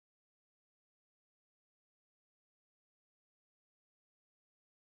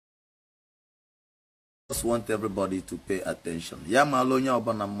want everybody to pay attention. Yamalonya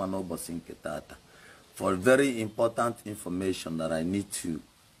obana mano bosinketata. For very important information that I need to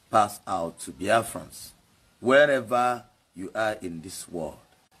pass out to Biafrans, wherever you are in this world.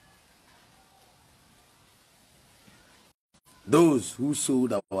 Those who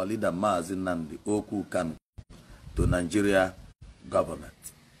sold our leader Mazi Nnamdi Okwu Kanu to Nigeria government.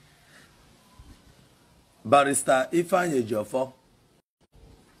 Barrister Ifeanyi Ejiofor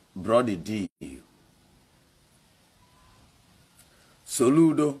brought the deal.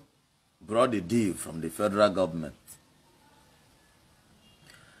 Soludo brought the deal from the federal government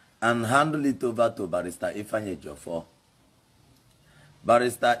and handed it over to Barrister Ifeanyi Ejiofor.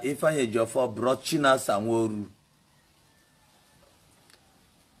 Barrister Ifeanyi Ejiofor brought China Sanwo-Olu.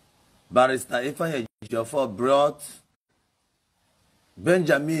 Barrister Ifeanyi Ejiofor brought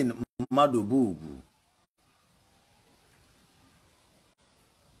Benjamin Madubugu.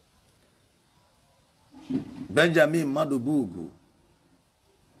 Benjamin Madubugu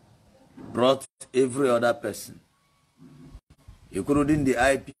brought every other person, including the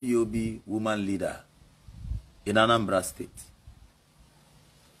IPOB woman leader in Anambra State.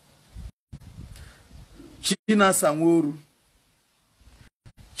 China Sanwo-Olu,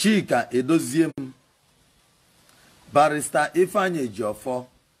 Chika Edoziem, Barrister Ifeanyi Ejiofor,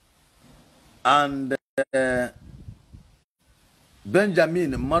 and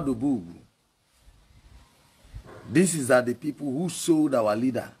Benjamin Madubugu. These are the people who sold our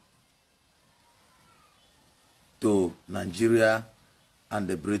leader to Nigeria and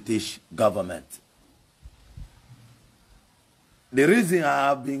the British government. The reason I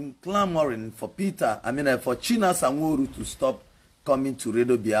have been clamoring for for China Sanwo-Olu to stop coming to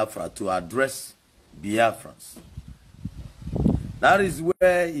Radio Biafra to address Biafrans. That is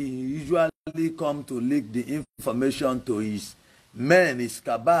where he usually come to leak the information to his men, his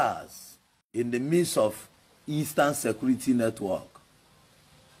cabals, in the midst of Eastern Security Network.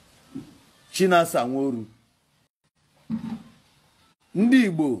 China Sanwo-Olu. Ndị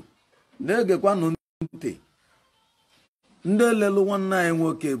Igbo na-egekwa ntị. Ndị lelu nwanne anyị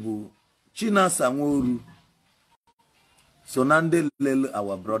nwoke bụ China Sanwo-Olu. So na ndị lelu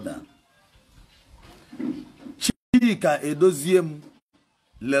our brother. Chika Edoziem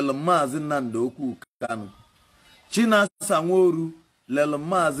lelu Mazi Nnamdi Okwu Kanu. China Sanwo-Olu lelu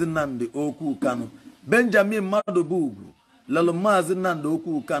Mazi Nnamdi Okwu Kanu. Benjamin Madubugu lelu Mazi Nnamdi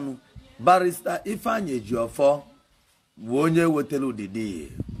Okwu Kanu. Barrister Ifeanyi Ejiofor wonye wetelu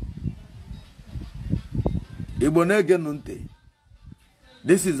didi. Igbo na-ege ntị.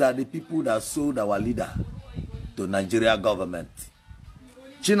 These are the people that sold our leader to Nigeria government.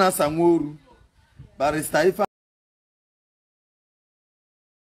 China Sanwo-Olu, Barrister Ifeanyi